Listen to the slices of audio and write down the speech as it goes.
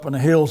in the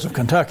hills of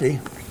Kentucky,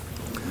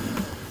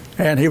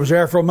 and he was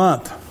there for a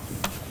month.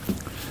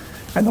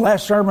 And the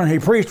last sermon he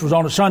preached was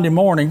on a Sunday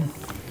morning,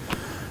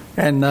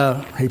 and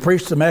he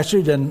preached the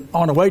message, and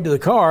on the way to the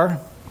car,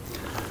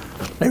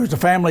 there was a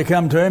family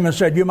come to him and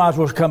said, "You might as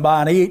well come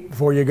by and eat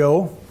before you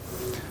go."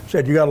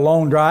 Said, "You got a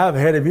long drive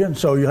ahead of you, and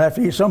so you'll have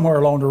to eat somewhere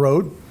along the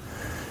road."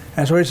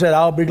 And so he said,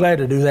 "I'll be glad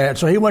to do that."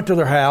 So he went to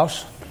their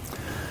house,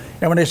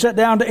 and when they sat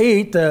down to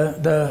eat,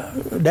 the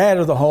dad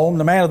of the home,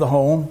 the man of the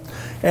home,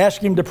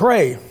 asked him to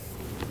pray.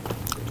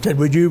 Said,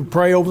 "Would you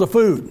pray over the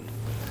food?"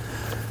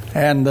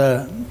 And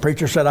the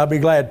preacher said, "I'll be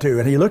glad to."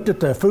 And he looked at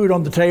the food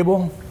on the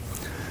table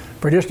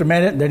for just a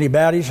minute, and then he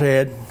bowed his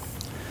head.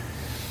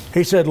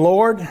 He said,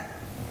 "Lord,"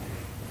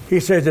 he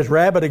says, "it's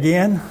rabbit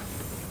again."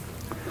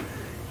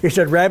 He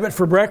said, "Rabbit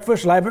for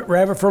breakfast,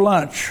 rabbit for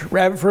lunch,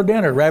 rabbit for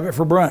dinner, rabbit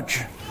for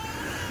brunch.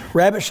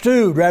 Rabbit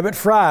stewed, rabbit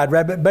fried,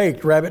 rabbit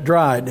baked, rabbit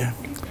dried.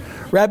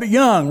 Rabbit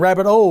young,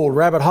 rabbit old,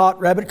 rabbit hot,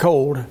 rabbit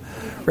cold.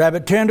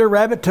 Rabbit tender,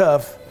 rabbit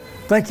tough.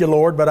 Thank you,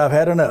 Lord, but I've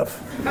had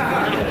enough."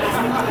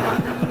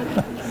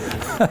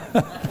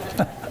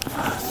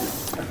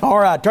 All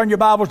right, turn your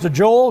Bibles to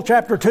Joel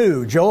chapter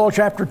 2. Joel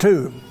chapter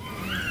 2.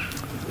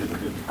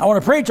 I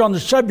want to preach on the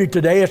subject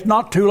today, it's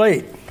not too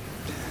late.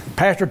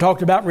 Pastor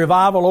talked about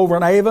revival over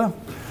in Ava.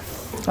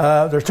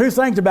 There's two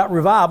things about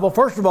revival.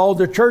 First of all,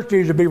 the church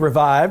needs to be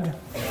revived.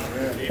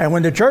 And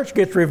when the church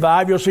gets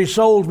revived, you'll see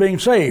souls being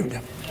saved.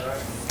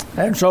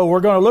 And so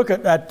we're going to look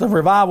at the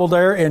revival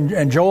there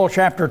in Joel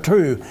chapter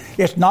 2.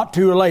 It's not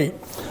too late.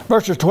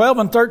 Verses 12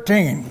 and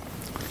 13.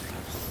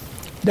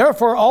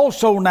 "Therefore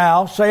also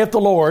now, saith the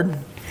Lord,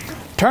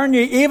 turn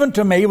ye even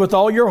to me with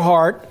all your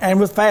heart, and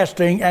with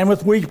fasting, and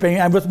with weeping,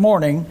 and with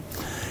mourning,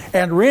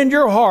 and rend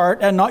your heart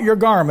and not your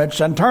garments,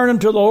 and turn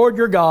unto the Lord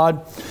your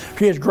God,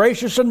 for he is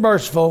gracious and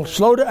merciful,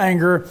 slow to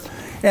anger,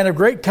 and of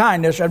great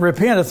kindness, and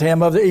repenteth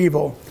him of the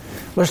evil."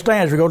 Let's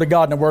stand as we go to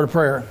God in a word of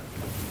prayer.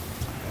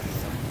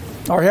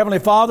 Our Heavenly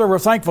Father, we're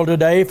thankful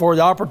today for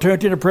the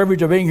opportunity and the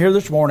privilege of being here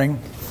this morning.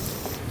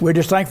 We're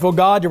just thankful,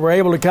 God, that we're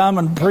able to come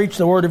and preach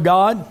the Word of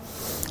God.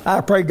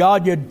 I pray,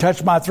 God, you'd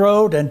touch my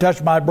throat and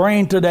touch my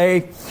brain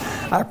today.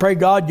 I pray,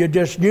 God, you'd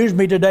just use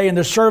me today in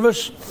this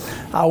service.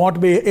 I want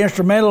to be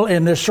instrumental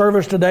in this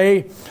service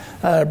today,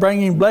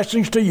 bringing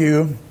blessings to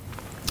you.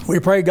 We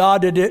pray,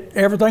 God, that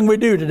everything we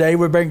do today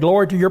will bring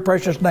glory to your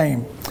precious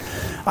name.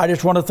 I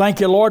just want to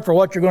thank you, Lord, for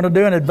what you're going to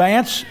do in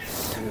advance.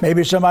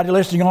 Maybe somebody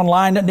listening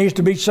online that needs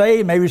to be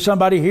saved. Maybe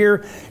somebody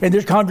here in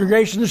this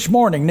congregation this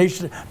morning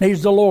needs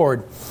the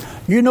Lord.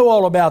 You know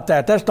all about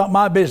that. That's not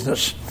my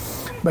business.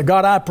 But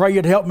God, I pray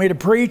you'd help me to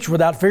preach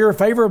without fear or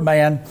favor of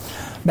man.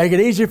 Make it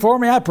easy for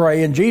me, I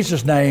pray. In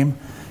Jesus' name,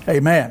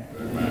 amen.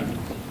 Amen.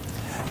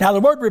 Now,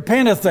 the word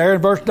repenteth there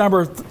in verse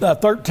number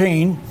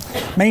 13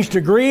 means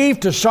to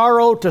grieve, to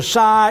sorrow, to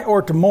sigh,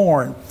 or to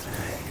mourn.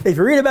 If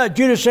you read about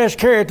Judas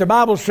Iscariot, the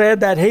Bible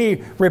said that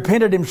he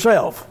repented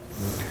himself.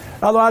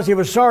 Otherwise, he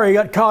was sorry he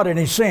got caught in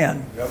his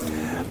sin.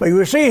 But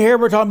you see here,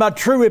 we're talking about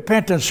true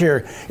repentance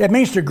here. It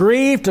means to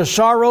grieve, to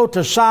sorrow,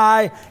 to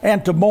sigh,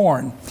 and to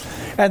mourn.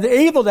 And the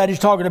evil that he's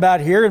talking about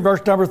here in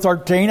verse number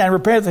 13, and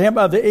repent him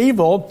of the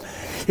evil,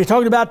 he's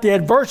talking about the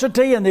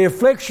adversity and the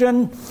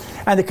affliction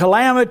and the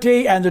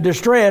calamity and the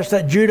distress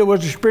that Judah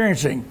was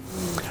experiencing.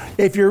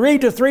 If you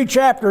read the 3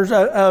 chapters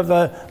of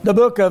the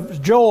book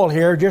of Joel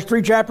here, just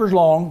 3 chapters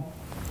long,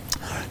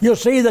 you'll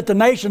see that the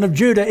nation of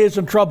Judah is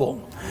in trouble.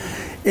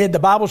 The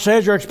Bible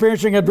says they're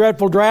experiencing a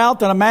dreadful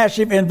drought and a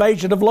massive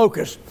invasion of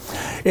locusts.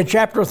 In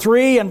chapter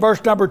 3 and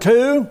verse number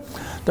 2,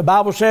 the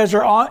Bible says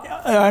they're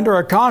under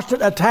a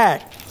constant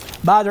attack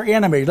by their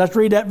enemies. Let's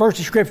read that verse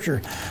of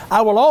Scripture.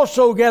 "I will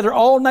also gather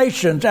all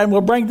nations and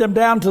will bring them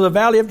down to the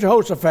valley of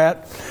Jehoshaphat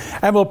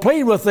and will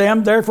plead with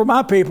them there for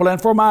my people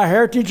and for my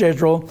heritage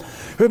Israel,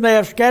 whom they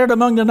have scattered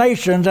among the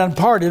nations and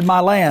parted my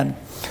land."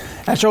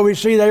 And so we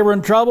see they were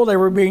in trouble. They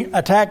were being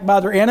attacked by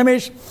their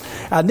enemies.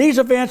 And these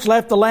events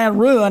left the land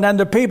ruined and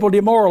the people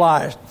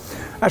demoralized.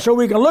 And so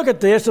we can look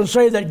at this and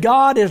say that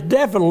God is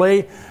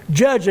definitely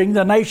judging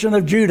the nation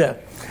of Judah.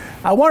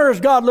 I wonder as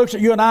God looks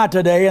at you and I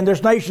today and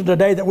this nation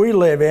today that we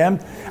live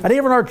in, and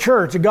even our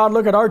church, and God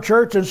look at our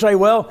church and say,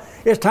 well,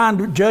 it's time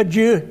to judge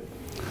you.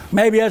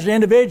 Maybe as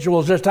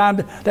individuals, it's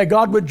time that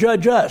God would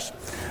judge us.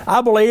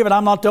 I believe, and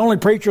I'm not the only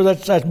preacher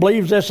that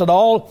believes this at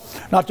all,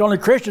 not the only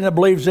Christian that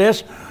believes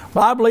this,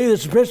 but I believe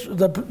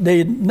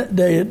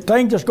the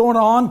thing that's going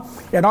on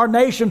in our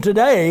nation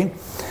today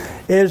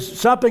is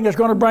something that's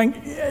going to bring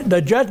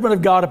the judgment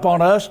of God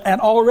upon us,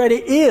 and already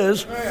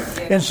is,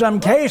 in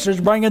some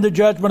cases, bringing the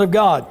judgment of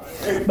God.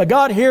 But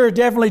God here is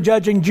definitely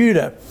judging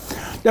Judah.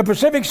 The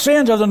specific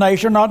sins of the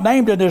nation are not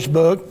named in this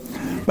book,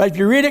 but if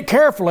you read it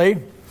carefully,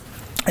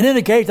 it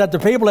indicates that the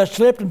people have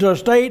slipped into a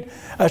state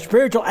of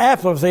spiritual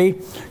apathy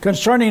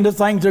concerning the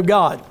things of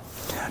God.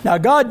 Now,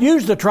 God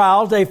used the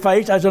trials they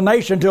faced as a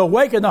nation to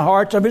awaken the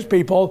hearts of his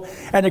people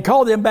and to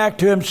call them back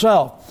to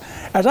himself.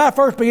 As I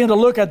first began to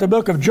look at the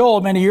book of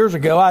Joel many years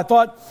ago, I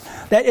thought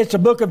that it's a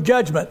book of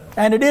judgment,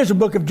 and it is a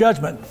book of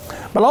judgment.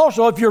 But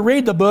also, if you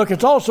read the book,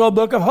 it's also a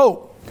book of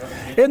hope.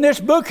 In this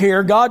book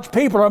here, God's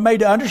people are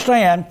made to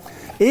understand,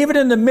 even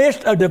in the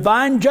midst of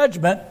divine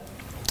judgment,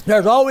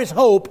 there's always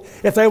hope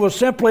if they will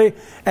simply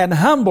and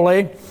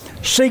humbly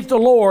seek the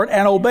Lord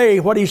and obey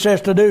what He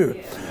says to do.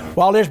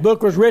 While this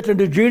book was written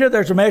to Judah,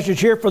 there's a message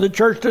here for the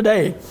church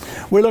today.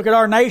 We look at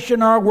our nation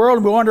and our world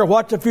and we wonder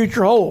what the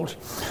future holds.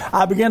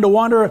 I began to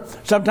wonder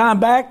some time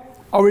back,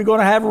 are we going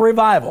to have a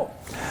revival?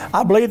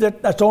 I believe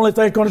that that's the only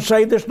thing that's going to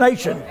save this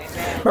nation.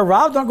 But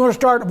revival's not going to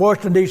start in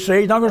Washington, D.C.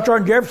 It's not going to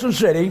start in Jefferson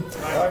City.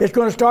 It's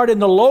going to start in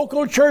the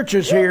local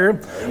churches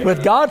here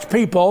with God's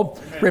people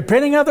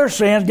repenting of their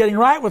sins, getting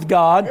right with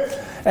God,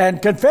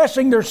 and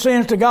confessing their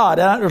sins to God.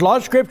 And there's a lot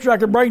of scripture I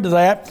could bring to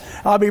that.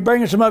 I'll be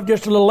bringing some up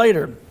just a little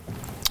later.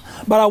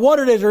 But I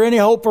wondered, is there any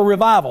hope for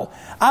revival?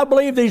 I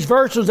believe these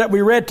verses that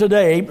we read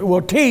today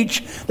will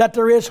teach that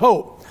there is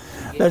hope.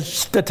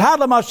 The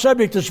title of my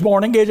subject this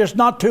morning is It's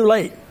Not Too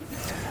Late.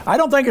 I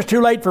don't think it's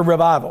too late for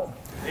revival.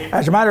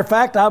 As a matter of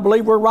fact, I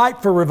believe we're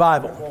ripe for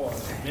revival.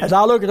 As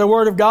I look at the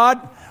Word of God,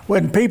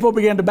 when people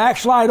begin to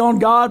backslide on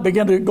God,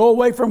 begin to go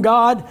away from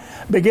God,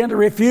 begin to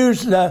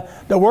refuse the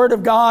Word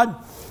of God,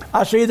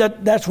 I see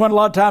that's when a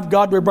lot of times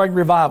God will bring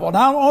revival.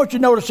 Now, I want you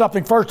to notice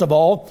something first of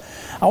all.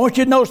 I want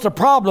you to notice the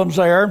problems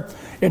there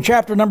in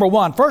chapter number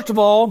 1. First of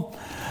all,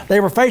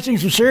 they were facing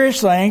some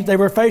serious things. They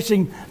were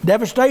facing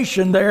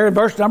devastation there in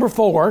verse number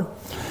 4.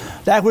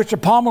 That which the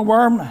palmer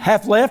worm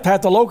hath left,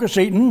 hath the locust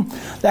eaten.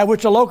 That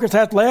which the locust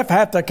hath left,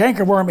 hath the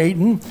cankerworm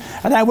eaten.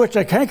 And that which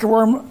the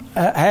cankerworm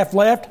hath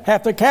left,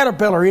 hath the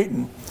caterpillar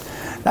eaten.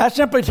 That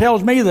simply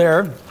tells me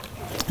there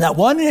that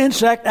one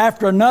insect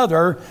after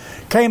another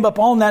came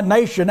upon that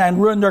nation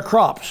and ruined their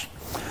crops.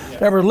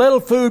 There was little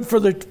food for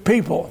the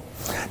people.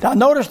 Now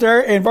notice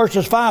there in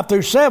verses 5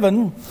 through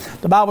 7,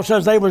 the Bible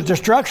says there was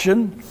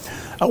destruction.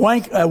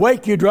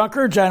 Awake, you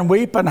drunkards, and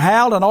weep and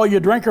howl, and all you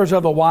drinkers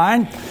of the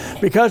wine,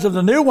 because of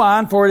the new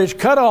wine, for it is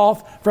cut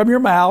off from your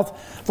mouth.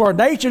 For a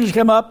nation has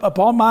come up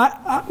upon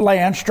my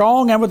land,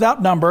 strong and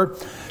without number,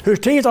 whose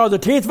teeth are the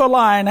teeth of a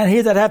lion, and he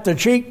that hath the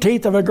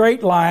teeth of a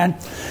great lion.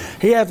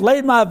 He hath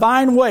laid my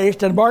vine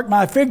waste, and barked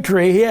my fig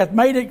tree. He hath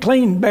made it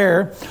clean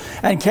bare,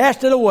 and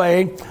cast it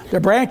away. The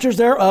branches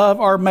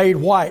thereof are made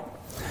white.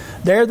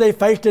 There they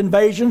faced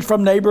invasions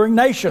from neighboring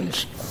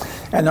nations.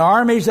 And the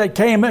armies that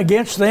came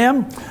against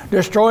them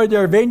destroyed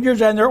their vineyards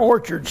and their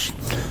orchards.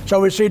 So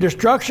we see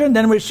destruction,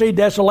 then we see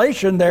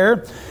desolation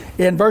there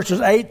in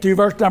verses 8 through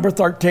verse number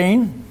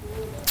 13.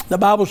 The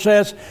Bible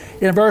says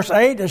in verse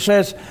 8, it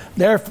says,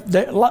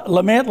 they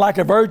lament like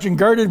a virgin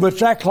girded with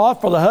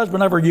sackcloth for the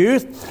husband of her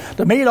youth.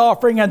 The meat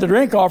offering and the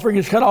drink offering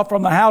is cut off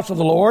from the house of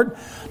the Lord.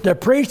 The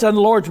priest and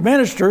the Lord's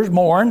ministers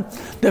mourn.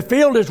 The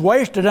field is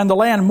wasted and the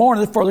land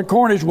mourneth, for the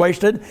corn is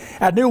wasted.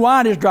 And new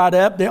wine is dried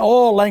up, the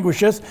oil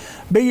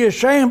languisheth. Be ye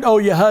ashamed, O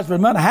ye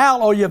husbandmen.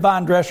 Howl, O ye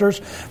vine dressers,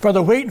 for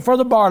the wheat and for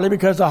the barley,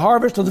 because the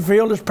harvest of the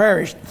field is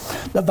perished.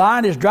 The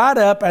vine is dried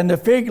up, and the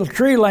fig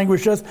tree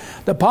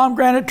languisheth. The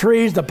pomegranate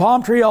trees, the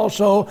palm tree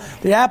also,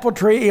 the apple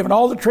tree, even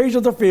all the trees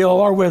of the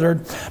field are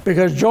withered,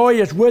 because joy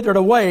is withered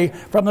away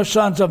from the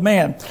sons of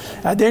men.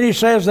 And then he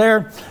says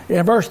there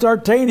in verse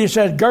 13, he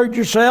says, gird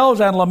yourselves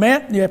and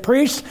lament, ye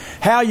priests,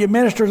 how ye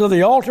ministers of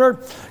the altar.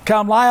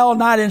 Come lie all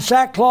night in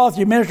sackcloth,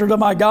 ye ministers of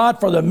my God,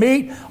 for the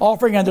meat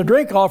offering and the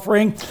drink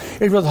offering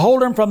is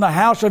withholden from the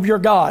house of your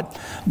God.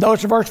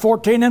 Notice in verse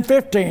 14 and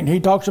 15, he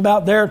talks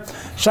about their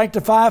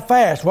sanctify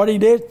fast. What he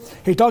did,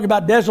 he talked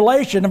about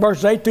desolation in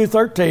verses 8 through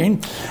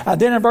 13.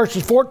 And then in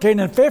verses 14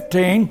 and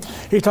 15,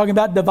 he's talking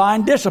about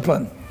divine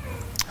discipline.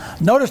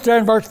 Notice there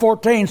in verse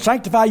 14,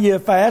 sanctify ye a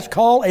fast,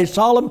 call a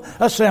solemn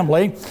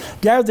assembly,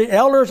 gather the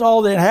elders,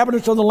 all the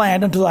inhabitants of the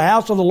land, into the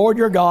house of the Lord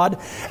your God,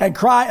 and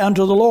cry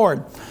unto the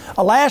Lord.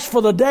 Alas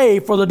for the day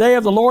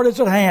of the Lord is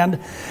at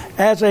hand,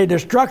 as a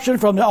destruction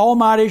from the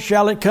Almighty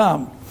shall it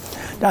come.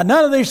 Now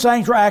none of these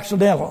things were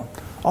accidental.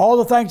 All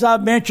the things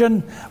I've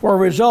mentioned were a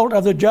result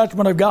of the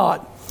judgment of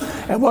God.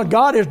 And what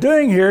God is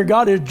doing here,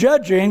 God is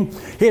judging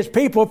His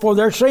people for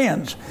their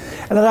sins.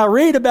 And as I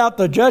read about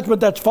the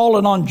judgment that's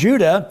fallen on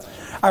Judah,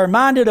 I'm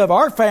reminded of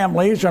our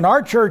families and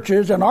our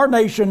churches and our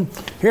nation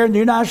here in the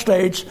United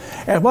States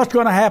and what's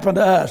going to happen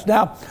to us.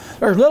 Now,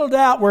 there's little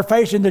doubt we're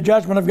facing the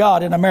judgment of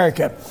God in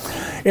America.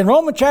 In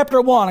Romans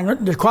chapter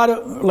 1, there's quite a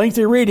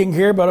lengthy reading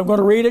here, but I'm going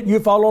to read it and you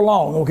follow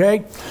along,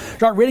 okay?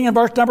 Start reading in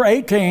verse number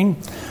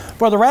 18.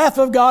 For the wrath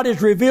of God is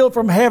revealed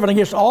from heaven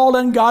against all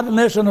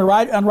ungodliness and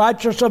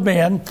unrighteousness of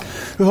men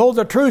who hold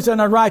the truth in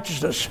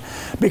unrighteousness,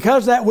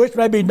 because that which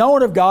may be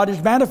known of God is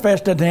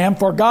manifest in him,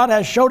 for God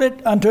has showed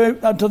it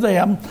unto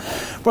them.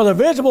 For the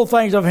visible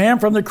things of him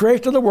from the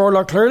creation of the world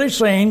are clearly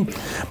seen,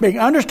 being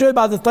understood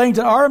by the things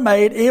that are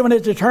made, even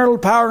his eternal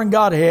power and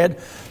Godhead,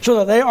 so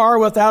that they are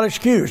without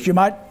excuse. You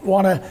might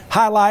want to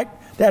highlight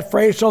that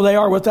phrase, so they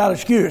are without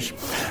excuse.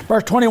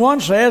 Verse 21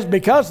 says,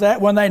 because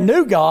that when they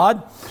knew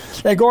God,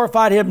 they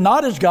glorified him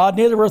not as God,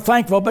 neither were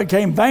thankful, but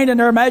became vain in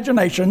their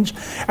imaginations,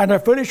 and their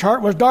foolish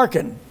heart was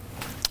darkened.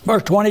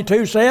 Verse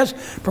 22 says,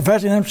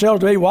 professing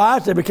themselves to be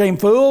wise, they became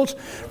fools.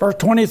 Verse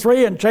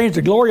 23, and changed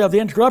the glory of the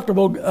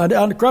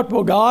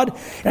uncorruptible God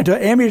into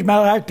an image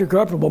like to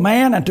corruptible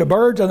man, and to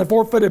birds, and the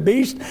four-footed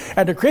beasts,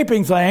 and to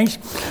creeping things.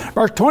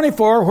 Verse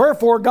 24,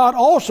 wherefore God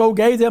also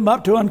gave them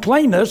up to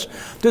uncleanness,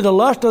 to the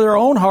lust of their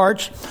own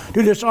hearts,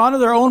 to dishonor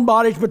their own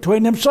bodies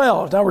between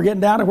themselves. Now we're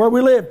getting down to where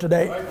we live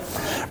today.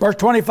 Verse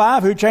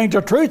 25, who changed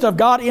the truth of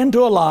God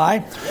into a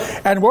lie,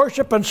 and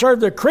worship and serve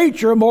the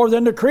creature more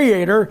than the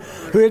Creator,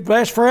 who is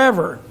blessed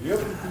forever.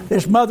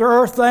 This Mother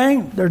Earth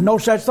thing, there's no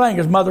such thing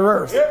as Mother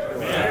Earth.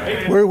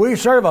 We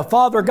serve a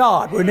Father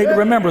God. We need to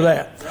remember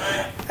that.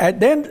 And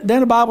then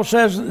the Bible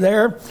says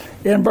there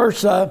in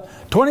verse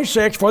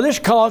 26, for this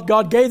cause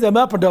God gave them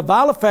up into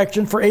vile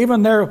affection, for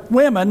even their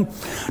women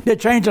did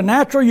change the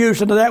natural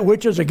use into that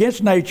which is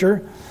against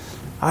nature.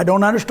 I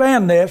don't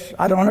understand this.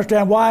 I don't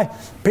understand why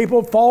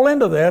people fall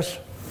into this,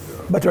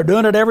 but they're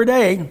doing it every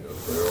day.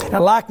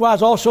 And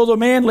likewise also the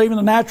men, leaving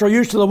the natural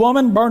use to the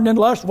woman, burned in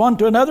lust one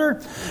to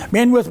another,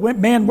 men with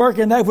men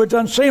working that which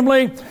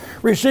unseemly,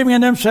 receiving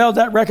in themselves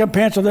that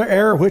recompense of their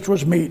error which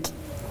was meet.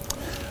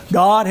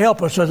 God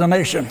help us as a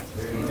nation.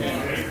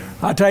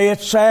 I tell you,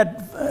 it's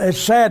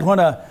sad when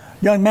a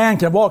young man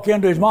can walk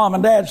into his mom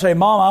and dad and say,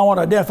 Mom, I want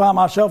to identify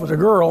myself as a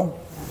girl.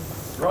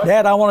 Right.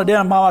 Dad, I want to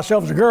identify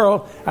myself as a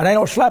girl, and they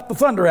don't slap the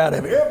thunder out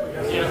of it.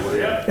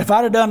 If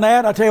I'd have done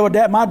that, I tell you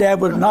what, my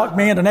dad would have knocked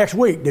me into next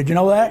week. Did you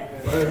know that?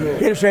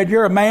 He'd have said,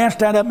 you're a man,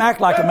 stand up and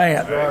act like a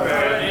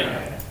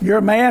man. You're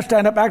a man,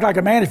 stand up and act like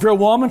a man. If you're a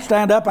woman,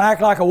 stand up and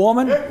act like a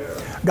woman.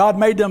 God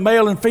made them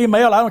male and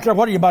female. I don't care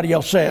what anybody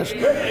else says.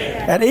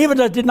 And even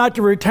if they did not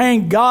to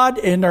retain God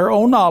in their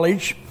own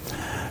knowledge,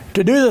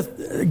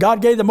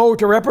 God gave them over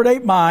to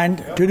reprobate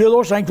mind to do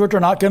those things which are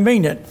not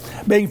convenient,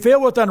 being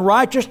filled with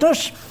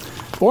unrighteousness,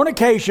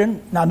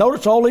 fornication, now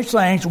notice all these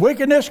things,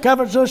 wickedness,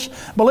 covetousness,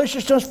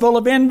 maliciousness, full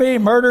of envy,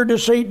 murder,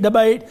 deceit,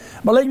 debate,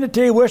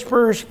 malignity,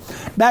 whisperers,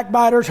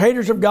 backbiters,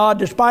 haters of God,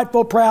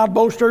 despiteful, proud,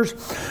 boasters,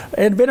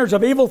 inventors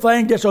of evil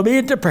things,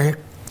 disobedient to parents.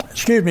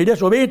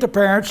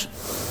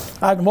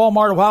 I was in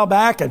Walmart a while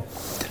back, and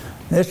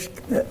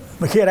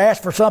the kid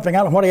asked for something.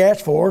 I don't know what he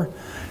asked for.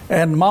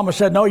 And Mama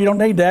said, no, you don't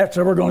need that,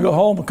 so we're going to go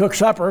home and cook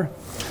supper.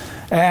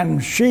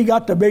 And she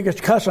got the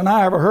biggest cussing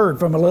I ever heard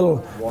from a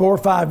little 4 or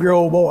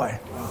 5-year-old boy.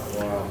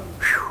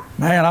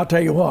 Man, I'll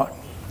tell you what.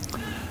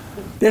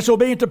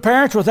 Disobedient to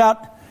parents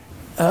without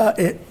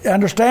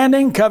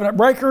understanding, covenant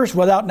breakers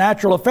without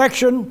natural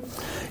affection,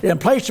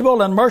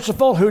 implacable and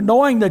merciful, who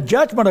knowing the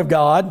judgment of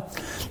God,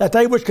 that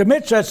they which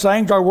commit such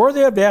things are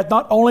worthy of death,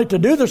 not only to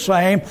do the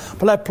same,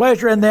 but have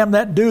pleasure in them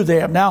that do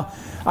them. Now,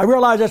 I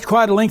realize that's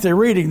quite a lengthy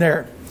reading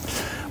there.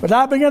 But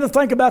I began to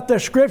think about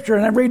this scripture,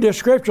 and I read this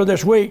scripture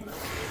this week.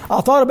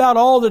 I thought about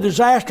all the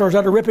disasters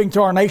that are ripping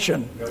through our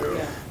nation.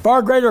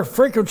 Far greater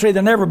frequency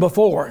than ever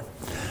before.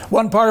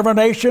 One part of our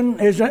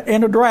nation is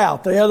in a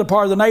drought. The other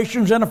part of the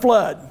nation is in a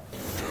flood.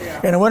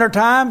 In the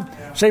wintertime,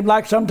 it seems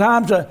like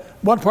sometimes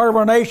one part of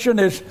our nation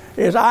is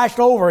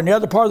iced over, and the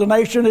other part of the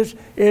nation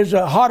is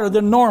hotter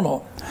than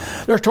normal.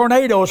 There's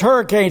tornadoes,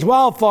 hurricanes,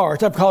 wildfires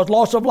that cause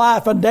loss of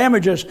life and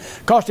damages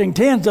costing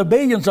tens of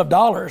billions of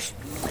dollars.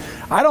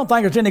 I don't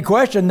think there's any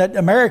question that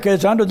America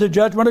is under the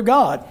judgment of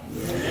God.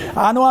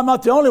 I know I'm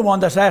not the only one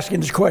that's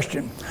asking this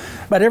question.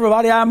 But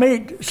everybody I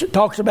meet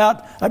talks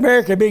about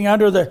America being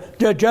under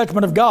the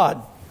judgment of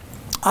God.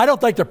 I don't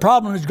think the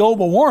problem is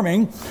global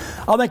warming.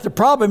 I think the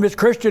problem is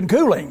Christian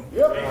cooling.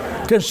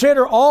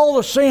 Consider all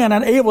the sin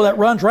and evil that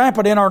runs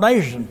rampant in our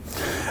nation.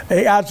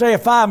 Isaiah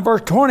 5 and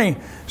verse 20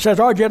 says,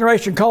 our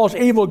generation calls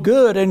evil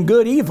good and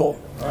good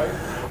evil.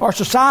 Our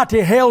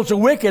society hails the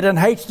wicked and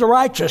hates the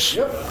righteous.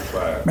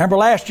 Remember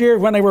last year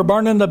when they were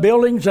burning the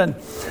buildings and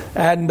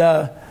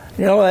the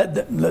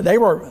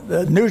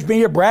news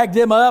media bragged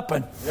them up,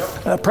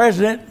 and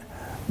President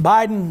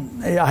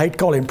Biden, I hate to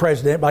call him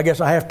president, but I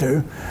guess I have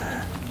to.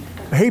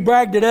 He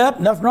bragged it up.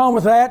 Nothing wrong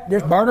with that.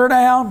 Just burn her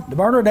down.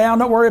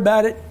 Don't worry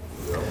about it.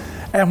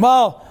 And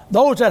while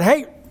those that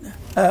hate,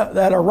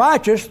 that are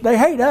righteous, they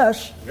hate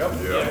us.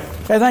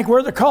 They think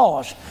we're the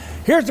cause.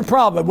 Here's the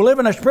problem. We live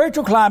in a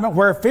spiritual climate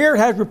where fear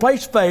has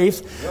replaced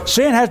faith,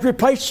 sin has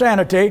replaced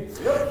sanity,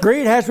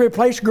 greed has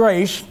replaced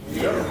grace.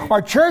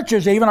 Our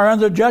churches even are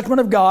under the judgment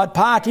of God.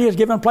 Piety has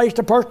given place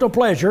to personal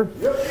pleasure.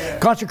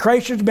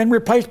 Consecration has been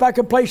replaced by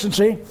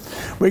complacency.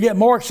 We get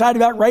more excited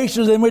about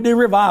races than we do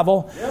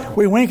revival.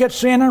 We wink at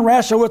sin and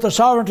wrestle with the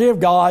sovereignty of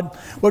God.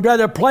 We'd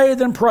rather play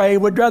than pray.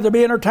 We'd rather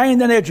be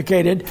entertained than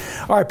educated.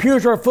 Our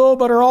pews are full,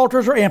 but our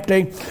altars are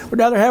empty. We'd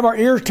rather have our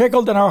ears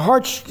tickled than our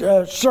hearts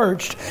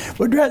searched.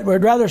 We'd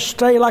rather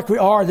stay like we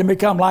are than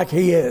become like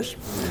He is.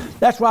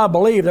 That's why I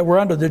believe that we're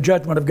under the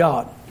judgment of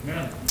God.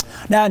 Amen.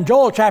 Now in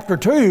Joel chapter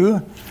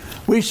 2,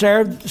 we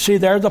see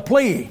there the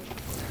plea.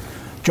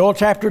 Joel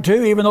chapter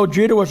 2, even though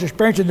Judah was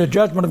experiencing the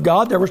judgment of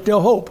God, there was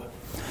still hope.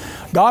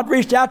 God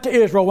reached out to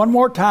Israel one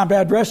more time to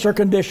address their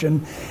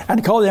condition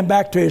and call them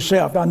back to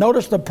Himself. Now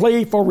notice the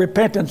plea for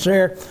repentance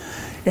there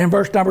in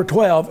verse number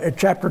 12 in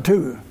chapter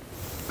 2.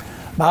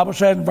 The Bible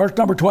says in verse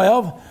number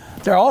 12,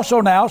 there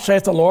also now,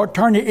 saith the Lord,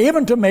 turn ye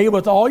even to me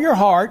with all your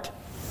heart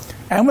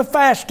and with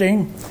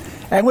fasting,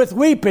 and with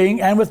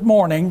weeping, and with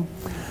mourning,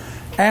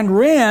 and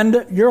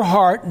rend your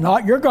heart,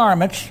 not your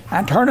garments,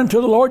 and turn unto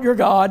the Lord your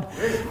God,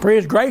 for he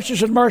is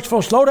gracious and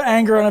merciful, slow to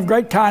anger, and of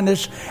great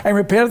kindness, and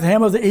repenteth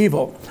him of the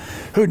evil,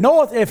 who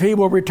knoweth if he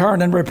will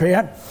return and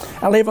repent,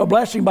 and leave a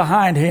blessing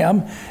behind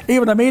him,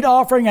 even a meat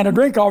offering and a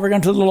drink offering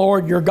unto the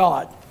Lord your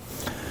God.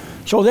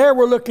 So there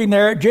we're looking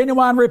there at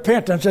genuine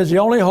repentance as the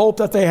only hope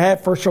that they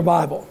have for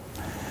survival.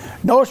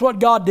 Notice what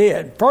God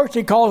did. First,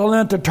 he calls on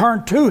them to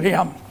turn to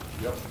him.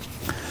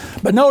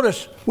 But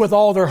notice, with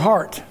all their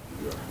heart,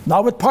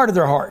 not with part of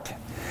their heart.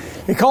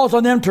 He calls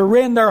on them to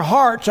rend their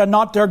hearts and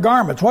not their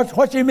garments.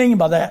 What's he mean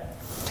by that?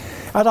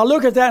 As I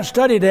look at that and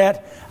study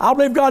that, I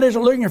believe God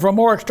isn't looking for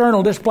more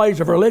external displays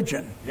of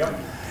religion.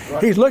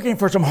 He's looking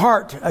for some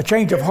heart, a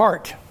change of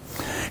heart.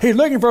 He's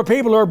looking for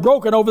people who are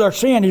broken over their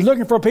sin. He's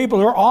looking for people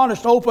who are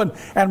honest, open,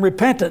 and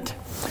repentant.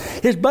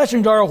 His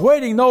blessings are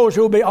awaiting those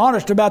who will be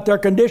honest about their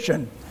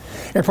condition.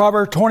 In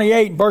Proverbs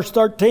 28, verse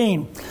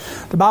 13,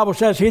 the Bible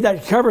says, he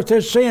that covereth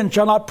his sin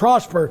shall not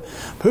prosper.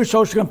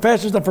 Whoso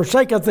confesses and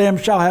forsaketh them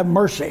shall have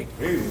mercy.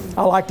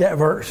 I like that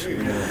verse.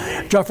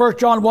 1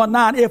 John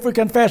 1:9, if we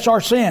confess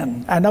our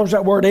sin, and notice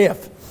that word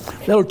if.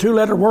 Little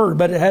two-letter word,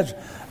 but it has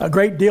a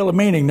great deal of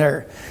meaning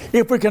there.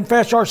 If we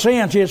confess our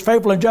sins, he is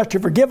faithful and just to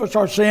forgive us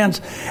our sins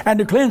and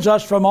to cleanse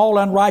us from all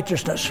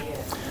unrighteousness.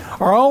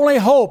 Our only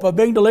hope of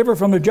being delivered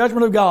from the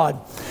judgment of God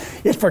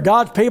is for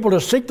God's people to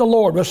seek the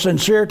Lord with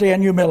sincerity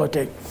and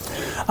humility.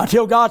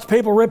 Until God's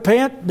people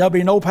repent, there'll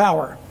be no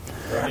power.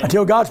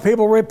 Until God's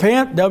people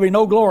repent, there'll be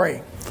no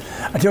glory.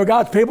 Until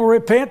God's people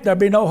repent, there'll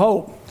be no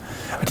hope.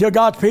 Until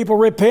God's people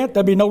repent,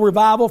 there'll be no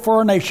revival for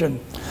our nation.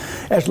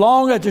 As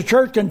long as the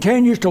church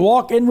continues to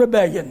walk in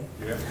rebellion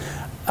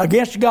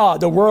against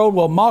God, the world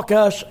will mock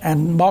us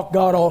and mock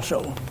God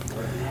also.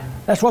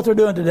 That's what they're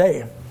doing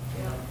today.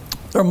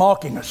 They're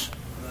mocking us.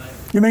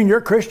 You mean you're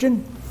a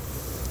Christian?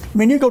 I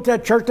mean, you go to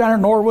that church down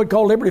in Norwood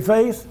called Liberty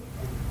Faith?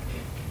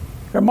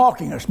 They're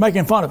mocking us,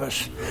 making fun of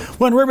us.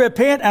 When we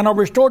repent and are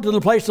restored to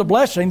the place of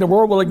blessing, the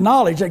world will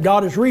acknowledge that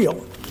God is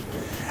real.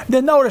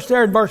 Then notice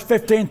there in verse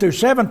 15 through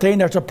 17,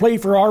 there's a plea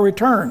for our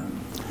return.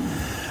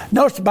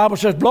 Notice the Bible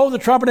says, blow the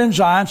trumpet in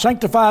Zion,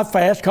 sanctify a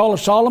fast, call a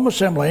solemn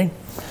assembly.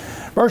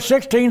 Verse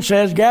 16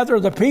 says, gather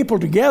the people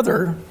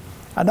together.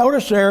 I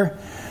notice there,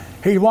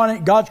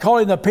 God's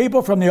calling the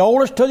people from the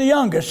oldest to the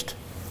youngest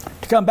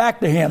to come back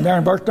to him there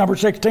in verse number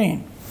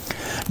 16.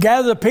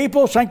 Gather the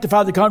people,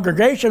 sanctify the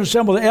congregation,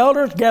 assemble the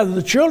elders, gather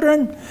the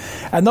children,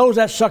 and those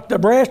that suck the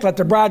breast, let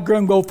the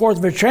bridegroom go forth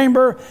of his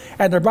chamber,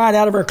 and the bride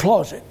out of her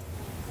closet.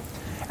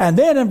 And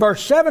then in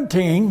verse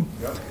 17,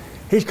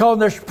 he's calling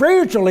their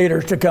spiritual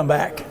leaders to come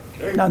back.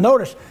 Now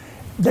notice,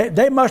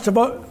 they must have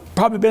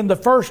probably been the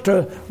first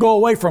to go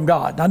away from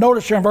God. Now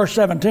notice here in verse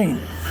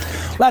 17.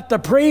 Let the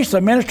priests,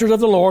 the ministers of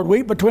the Lord,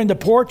 weep between the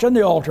porch and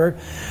the altar.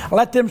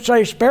 Let them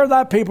say, spare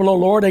thy people, O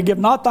Lord, and give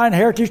not thine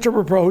heritage to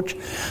reproach,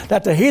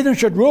 that the heathen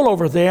should rule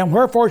over them.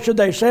 Wherefore should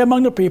they say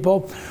among the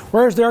people,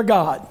 where is their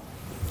God?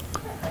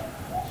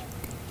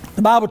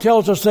 The Bible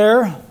tells us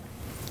there,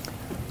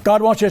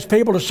 God wants his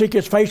people to seek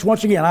his face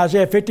once again.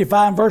 Isaiah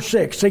 55 verse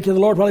 6, seek ye the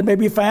Lord while he may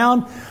be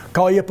found,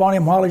 call ye upon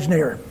him while he's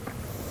near.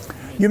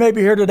 You may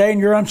be here today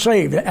and you're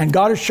unsaved, and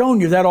God has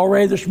shown you that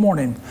already this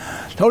morning.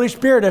 The Holy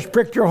Spirit has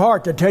pricked your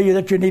heart to tell you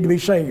that you need to be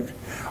saved.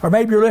 Or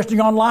maybe you're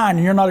listening online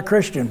and you're not a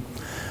Christian.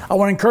 I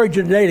want to encourage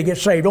you today to get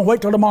saved. Don't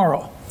wait till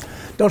tomorrow.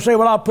 Don't say,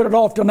 well, I'll put it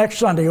off till next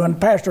Sunday when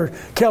Pastor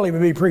Kelly will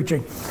be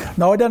preaching.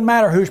 No, it doesn't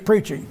matter who's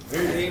preaching.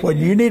 When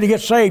you need to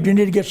get saved, you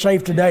need to get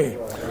saved today.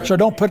 So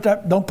don't put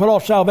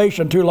off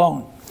salvation too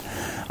long.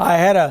 I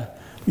had a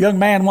young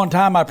man one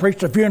time, I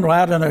preached a funeral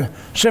out in a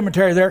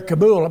cemetery there at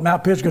Kabul at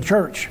Mount Pisgah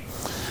Church.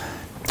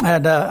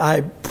 And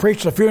I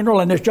preached the funeral,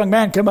 and this young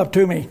man came up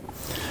to me,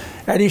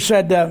 and he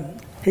said,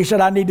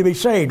 I need to be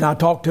saved. And I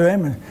talked to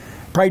him and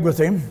prayed with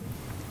him,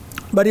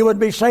 but he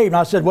wouldn't be saved. And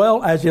I said,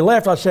 well, as he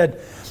left, I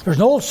said, there's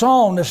an old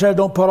song that says,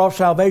 don't put off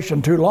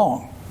salvation too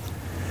long.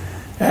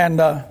 And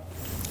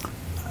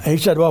he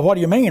said, well, what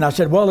do you mean? I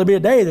said, well, there'll be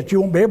a day that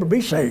you won't be able to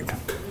be saved.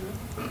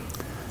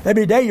 There'll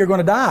be a day you're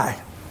going to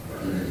die.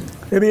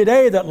 There'll be a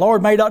day that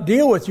Lord may not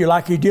deal with you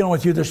like he's dealing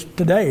with you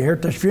today here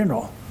at this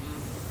funeral.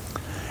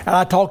 And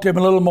I talked to him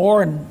a little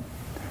more, and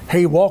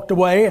he walked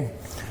away, and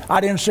I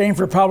didn't see him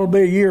for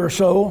probably a year or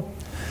so.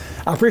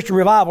 I preached a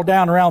revival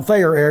down around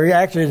Thayer area,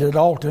 actually it's at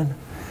Alton.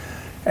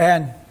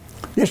 And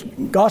this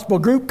gospel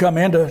group come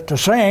in to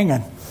sing,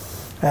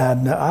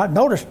 and I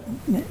noticed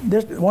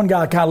this one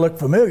guy kind of looked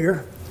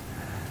familiar.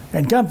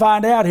 And come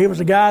find out, he was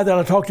the guy that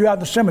I talked to out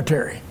in the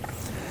cemetery.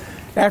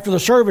 After the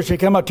service, he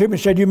came up to me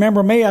and said, you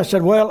remember me? I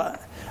said, well,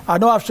 I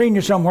know I've seen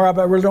you somewhere,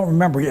 but I really don't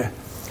remember you.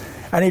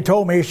 And he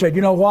told me, he said,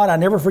 you know what? I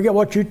never forget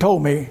what you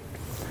told me.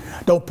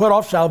 Don't put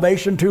off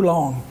salvation too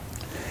long.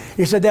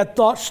 He said, that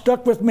thought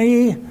stuck with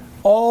me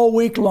all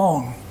week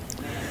long.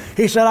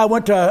 He said, I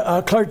went to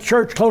a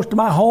church close to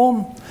my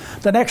home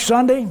the next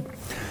Sunday.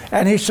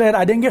 And he said,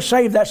 I didn't get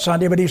saved that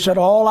Sunday, but he said,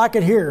 all I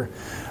could hear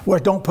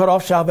was don't put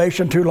off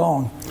salvation too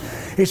long.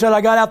 He said,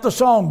 I got out the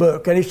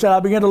songbook, and he said, I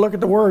began to look at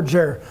the words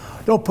there.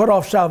 Don't put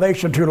off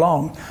salvation too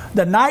long.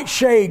 The night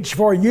shades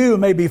for you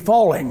may be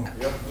falling.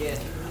 Yep.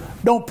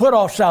 Don't put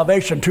off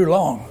salvation too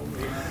long.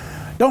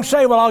 Don't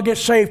say, well, I'll get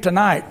saved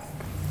tonight,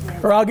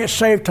 or I'll get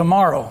saved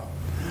tomorrow,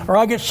 or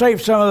I'll get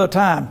saved some other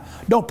time.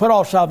 Don't put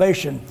off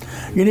salvation.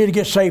 You need to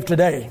get saved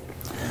today.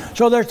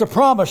 So there's the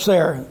promise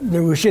there.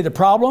 We see the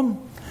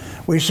problem.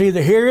 We see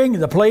the hearing,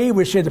 the plea.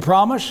 We see the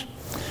promise.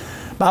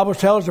 Bible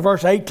tells us,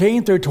 verse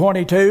 18 through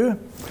 22.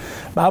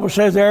 Bible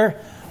says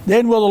there,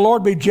 then will the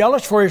Lord be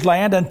jealous for his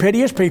land and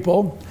pity his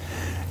people.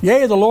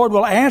 Yea, the Lord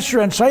will answer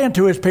and say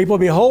unto his people,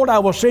 behold, I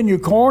will send you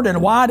corn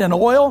and wine and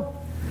oil.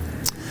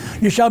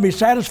 You shall be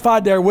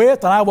satisfied therewith,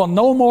 and I will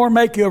no more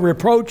make you a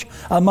reproach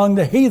among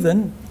the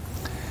heathen.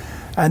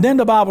 And then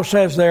the Bible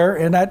says there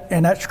in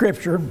that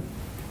scripture,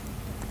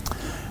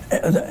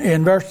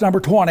 in verse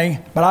number 20,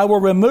 but I will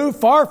remove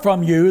far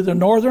from you the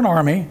northern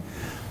army,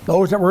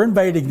 those that were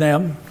invading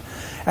them,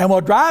 and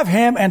will drive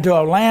him into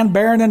a land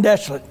barren and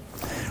desolate,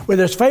 with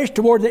his face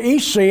toward the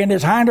east sea, and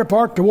his hinder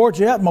part towards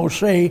the utmost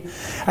sea.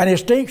 And his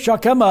stink shall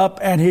come up,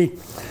 and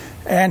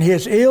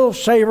his ill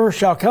savor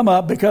shall come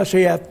up, because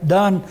he hath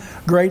done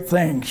great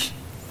things.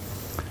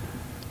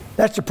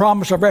 That's the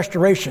promise of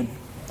restoration.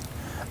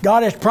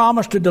 God has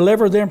promised to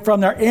deliver them from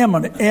their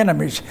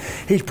enemies.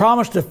 He's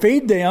promised to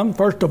feed them,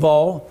 first of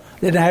all.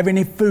 They didn't have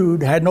any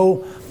food, had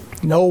no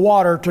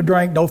water to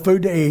drink, no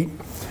food to eat.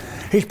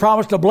 He's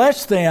promised to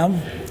bless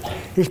them.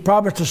 He's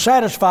promised to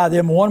satisfy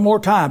them one more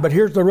time. But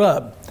here's the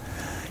rub.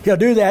 He'll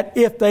do that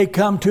if they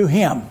come to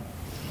him.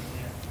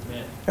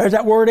 There's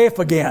that word if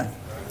again.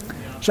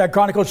 2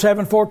 Chronicles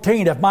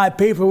 7:14, if my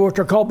people which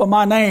are called by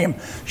my name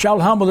shall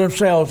humble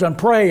themselves and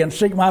pray and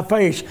seek my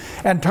face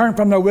and turn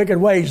from their wicked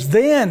ways,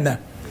 then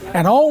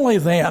and only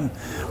then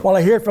will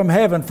I hear from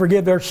heaven,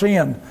 forgive their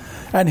sin,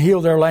 and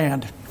heal their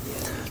land.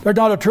 There's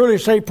not a truly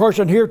saved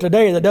person here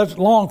today that doesn't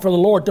long for the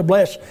Lord to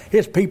bless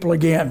his people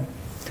again.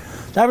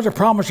 That was a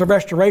promise of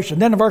restoration.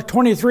 Then in verse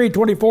 23,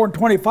 24, and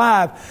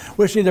 25,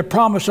 we see the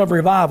promise of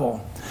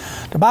revival.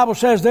 The Bible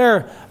says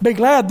there, be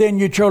glad then,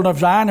 you children of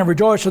Zion, and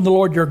rejoice in the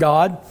Lord your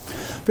God.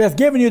 For he hath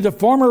given you the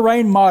former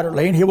rain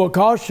moderately, and he will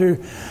cause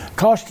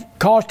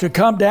to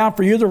come down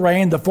for you the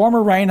rain, the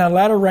former rain and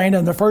latter rain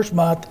in the first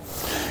month.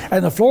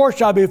 And the floor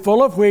shall be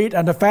full of wheat,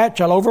 and the fat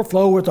shall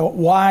overflow with the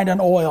wine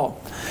and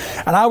oil.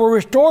 And I will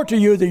restore to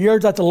you the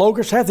years that the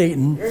locust hath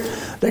eaten,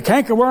 the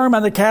cankerworm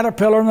and the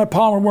caterpillar and the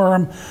palmer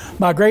worm,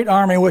 my great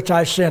army which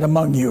I sent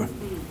among you.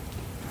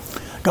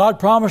 God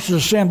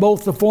promises to send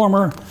both the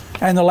former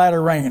and the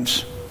latter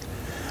rains.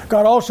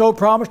 God also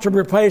promised to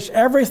replace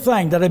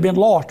everything that had been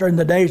lost during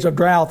the days of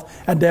drought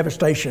and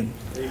devastation.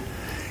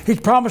 He's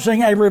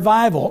promising a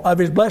revival of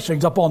his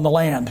blessings upon the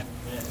land.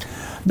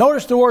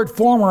 Notice the word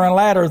former and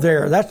latter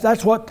there. That's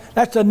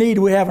the need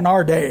we have in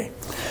our day.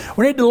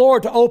 We need the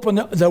Lord to open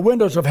the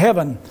windows of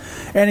heaven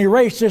and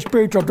erase this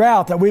spiritual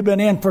drought that we've been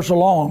in for so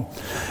long.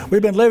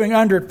 We've been living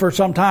under it for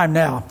some time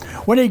now.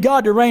 We need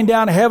God to rain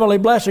down heavenly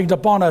blessings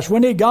upon us. We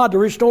need God to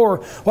restore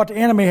what the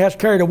enemy has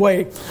carried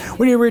away.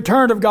 We need a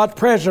return of God's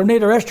presence. We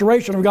need a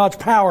restoration of God's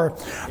power.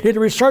 We need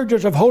a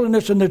resurgence of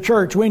holiness in the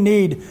church. We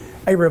need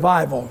a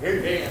revival.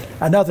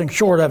 And nothing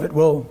short of it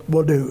will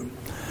do.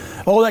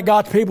 Oh, that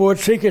God's people would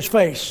seek his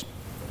face.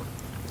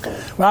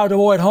 When I was a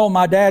boy at home,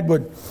 my dad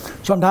would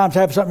sometimes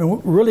have something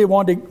he really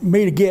wanted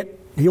me to get,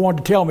 he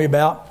wanted to tell me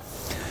about.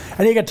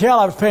 And he could tell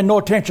I was paying no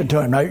attention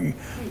to him. Now,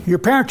 your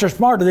parents are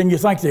smarter than you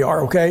think they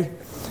are, okay?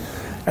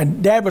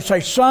 And Dad would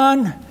say,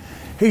 son,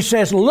 he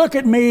says, look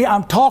at me,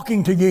 I'm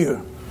talking to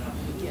you.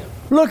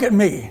 Look at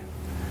me.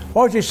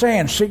 What was he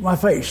saying? Seek my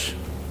face.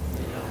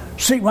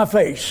 Seek my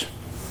face.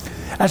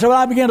 And so when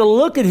I began to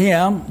look at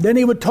him, then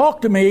he would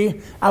talk to me,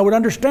 I would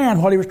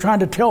understand what he was trying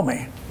to tell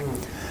me.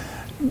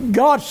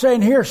 God's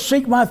saying here,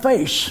 seek my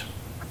face.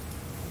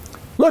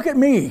 Look at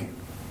me.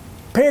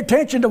 Pay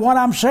attention to what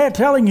I'm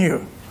telling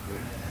you.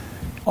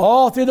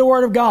 All through the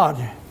Word of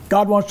God,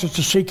 God wants us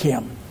to seek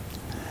him.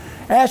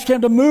 Ask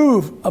him to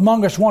move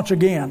among us once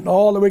again,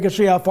 all that we can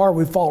see how far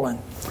we've fallen.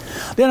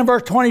 Then in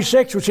verse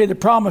 26, we see the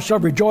promise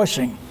of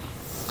rejoicing.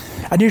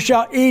 And you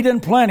shall eat in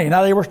plenty.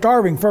 Now they were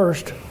starving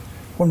first,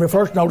 when we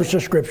first noticed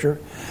the scripture.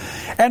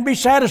 And be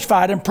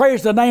satisfied, and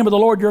praise the name of the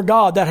Lord your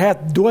God that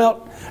hath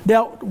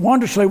dealt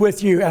wondrously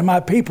with you, and my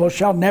people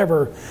shall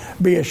never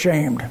be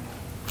ashamed.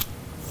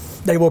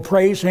 They will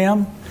praise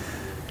him.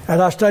 As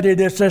I studied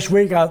this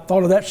week, I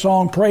thought of that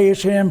song,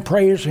 praise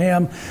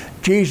him,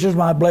 Jesus,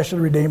 my blessed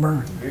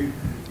Redeemer.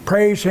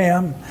 Praise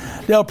him.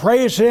 They'll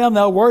praise him,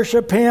 they'll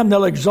worship him,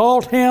 they'll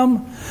exalt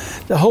him.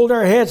 They'll hold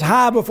their heads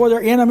high before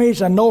their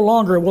enemies, and no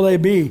longer will they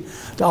be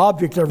the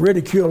object of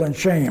ridicule and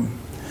shame.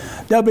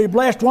 They'll be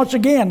blessed once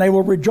again. They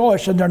will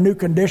rejoice in their new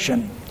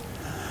condition.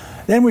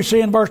 Then we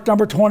see in verse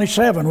number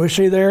 27, we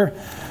see there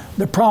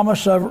the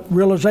promise of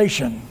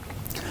realization.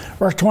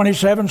 Verse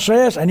 27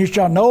 says, and you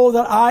shall know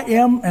that I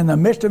am in the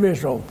midst of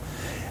Israel,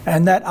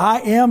 and that I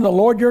am the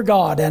Lord your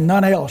God, and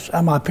none else,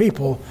 and my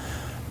people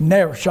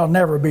shall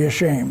never be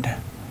ashamed.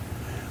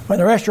 When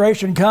the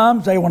restoration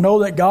comes, they will know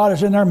that God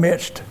is in their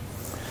midst.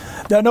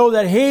 They know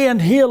that He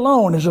and He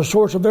alone is the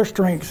source of their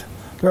strength,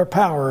 their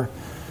power,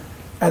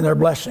 and their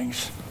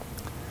blessings.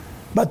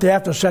 But they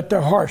have to set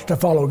their hearts to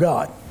follow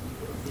God.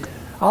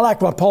 I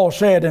like what Paul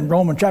said in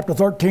Romans chapter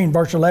 13,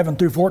 verse 11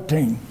 through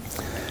 14.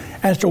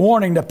 And it's a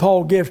warning that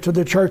Paul gives to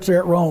the church there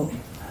at Rome.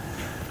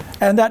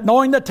 And that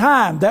knowing the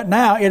time, that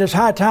now it is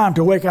high time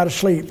to wake out of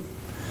sleep.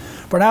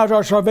 For now is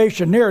our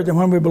salvation nearer than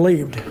when we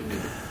believed.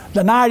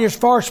 The night is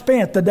far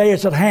spent, the day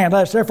is at hand.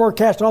 Let us therefore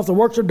cast off the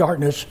works of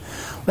darkness.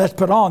 Let's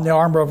put on the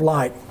armor of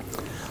light.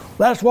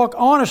 Let us walk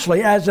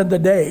honestly as in the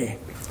day,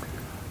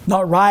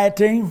 not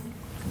rioting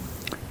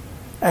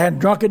and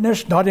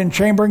drunkenness, not in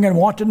chambering and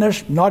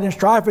wantonness, not in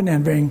strife and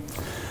envying,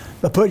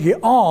 but put ye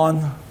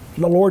on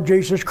the Lord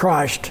Jesus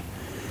Christ,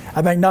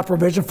 and make not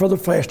provision for the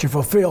flesh to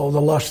fulfill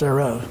the lust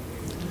thereof.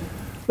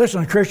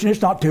 Listen, Christian,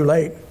 it's not too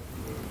late.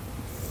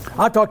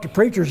 I talked to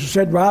preachers who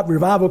said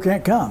revival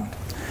can't come.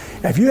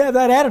 If you have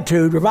that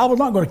attitude, revival's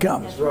not going to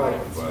come. That's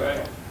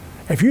right.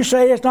 If you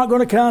say it's not going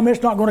to come,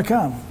 it's not going to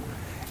come.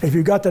 If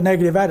you've got the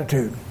negative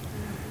attitude.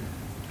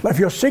 But if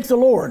you'll seek the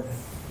Lord,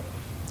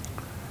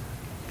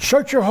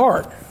 search your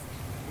heart.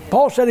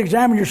 Paul said,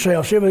 examine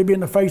yourself, see whether you be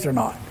in the faith or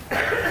not.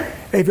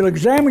 If you'll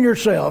examine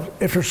yourself,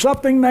 if there's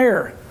something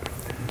there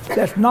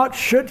that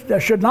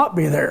should not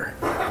be there,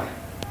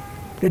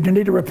 then you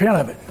need to repent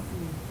of it.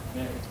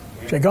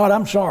 Say, God,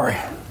 I'm sorry.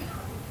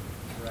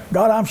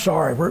 God, I'm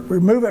sorry.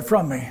 Remove it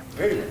from me.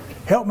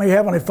 Help me,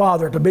 Heavenly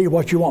Father, to be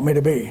what you want me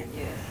to be.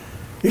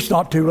 It's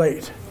not too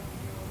late.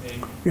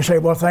 You say,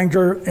 well, things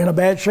are in a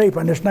bad shape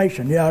in this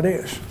nation. Yeah, it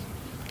is.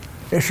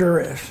 It sure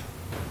is.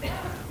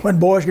 When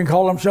boys can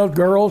call themselves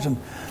girls, and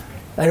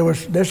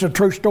this is a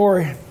true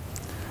story.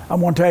 I'm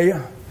going to tell you.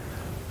 A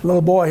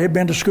little boy, he'd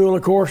been to school,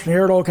 of course, and he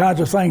heard all kinds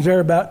of things there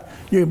about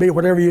you can be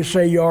whatever you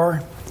say you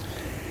are.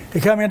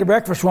 He come into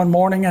breakfast one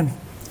morning, and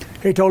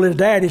he told his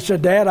dad, he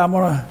said, Dad, I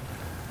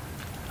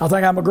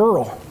think I'm a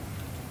girl.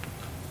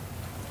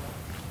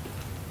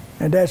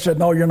 And Dad said,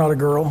 no, you're not a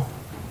girl.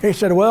 He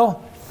said,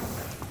 well,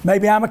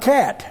 maybe I'm a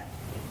cat.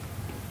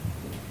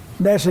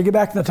 Dad said, get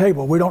back to the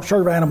table. We don't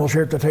serve animals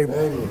here at the table.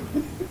 Amen.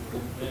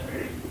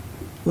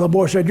 The little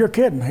boy said, you're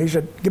kidding. He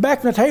said, get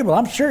back to the table.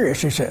 I'm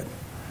serious, he said.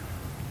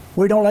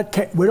 We don't let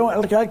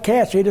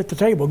cats eat at the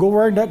table. Go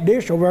over in that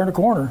dish over there in the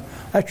corner.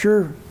 That's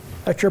your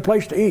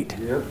place to eat.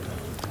 Yep.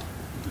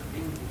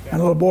 And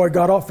the little boy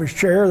got off his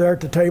chair there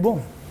at the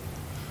table.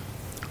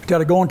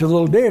 Instead of going to the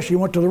little dish, he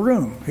went to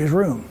his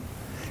room.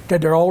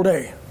 Stayed there all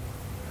day.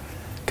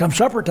 Come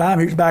supper time,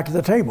 he was back at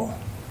the table.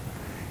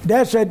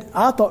 Dad said,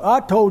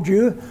 I told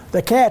you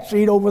the cats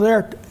eat over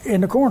there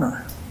in the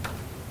corner.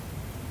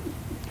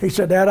 He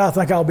said, Dad, I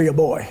think I'll be a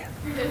boy.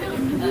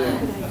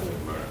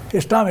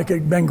 His stomach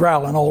had been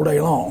growling all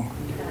day long.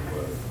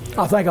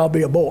 I think I'll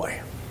be a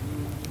boy.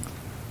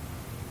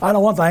 I know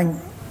one thing,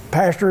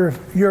 Pastor,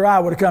 if you or I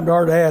would have come to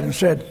our dad and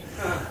said,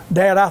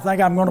 Dad, I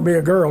think I'm going to be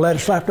a girl. That'd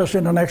have slapped us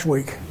into next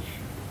week.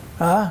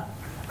 I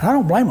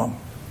don't blame him.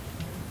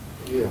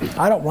 Yeah.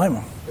 I don't blame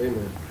him.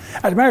 Amen.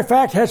 As a matter of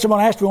fact, I had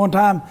someone ask me one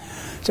time,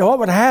 so what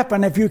would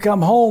happen if you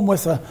come home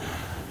with the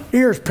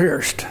ears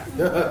pierced?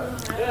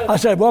 I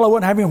said, well, I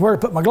wouldn't have anywhere to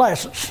put my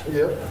glasses.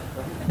 Yep.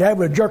 Dad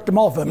would have jerked them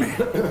off of me.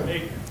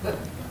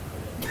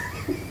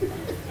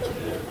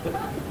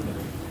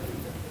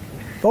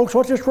 Folks,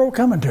 what's this world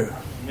coming to?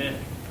 Amen.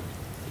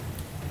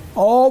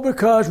 All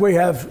because we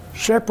have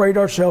separated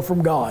ourselves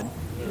from God.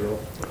 Yep.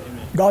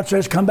 God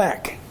says, come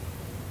back.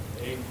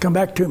 Amen. Come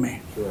back to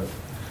me. Right.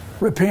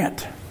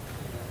 Repent.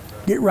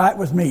 Get right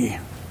with me.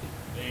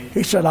 Amen.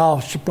 He said, I'll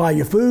supply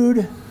you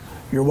food.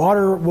 Your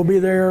water will be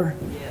there.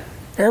 Yeah.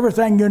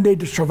 Everything you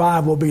need to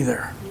survive will be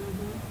there.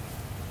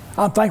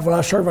 I'm thankful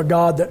I serve a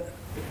God that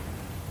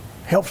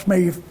helps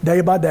me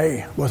day by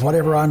day with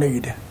whatever I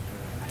need.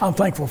 I'm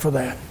thankful for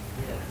that.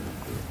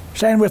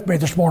 Stand with me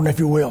this morning, if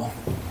you will.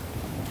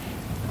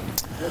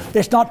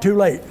 It's not too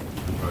late.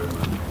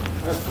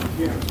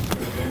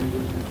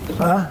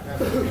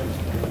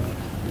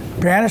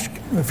 Pianist,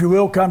 if you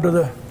will, come to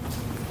the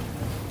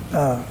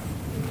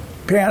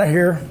piano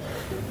here.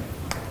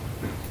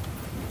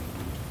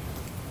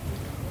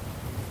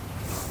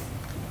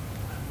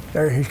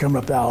 There, he's coming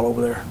up the aisle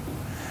over there.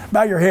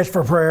 Bow your heads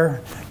for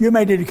prayer. You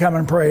may need to come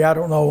and pray. I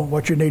don't know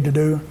what you need to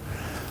do.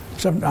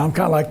 I'm kind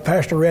of like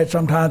Pastor Red.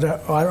 Sometimes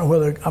I don't know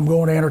whether I'm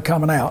going in or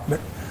coming out. But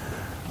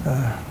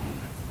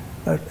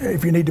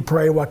if you need to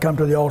pray, well, come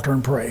to the altar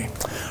and pray.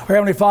 Our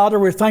Heavenly Father,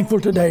 we're thankful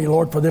today,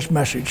 Lord, for this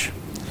message.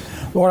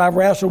 Lord, I've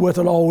wrestled with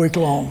it all week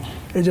long.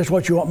 Is this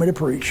what you want me to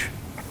preach?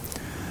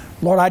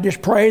 Lord, I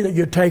just pray that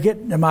you'd take it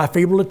in my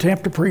feeble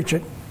attempt to preach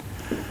it.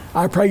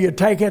 I pray you'd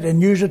take it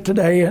and use it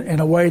today in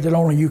a way that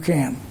only you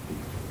can.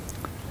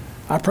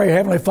 I pray,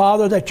 Heavenly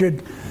Father, that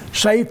you'd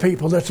save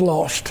people that's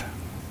lost.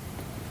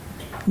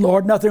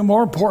 Lord, nothing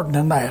more important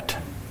than that.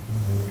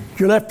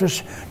 You left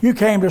us, you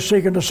came to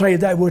seek and to save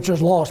that which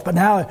is lost, but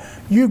now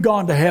you've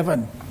gone to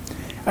heaven,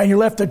 and you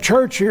left the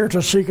church here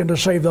to seek and to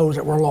save those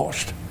that were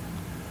lost.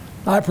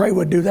 I pray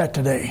we'd do that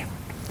today.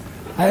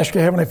 I ask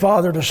you, Heavenly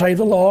Father, to save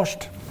the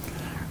lost,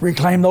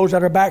 reclaim those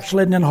that are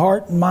backslidden in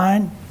heart and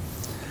mind.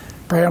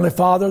 pray, Heavenly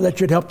Father, that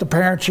you'd help the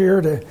parents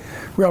here to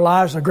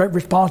realize the great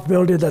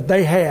responsibility that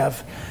they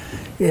have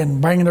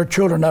in bringing their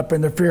children up in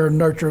the fear and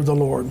nurture of the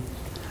Lord.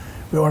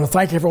 We want to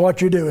thank you for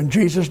what you do. In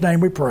Jesus' name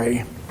we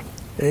pray.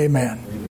 Amen.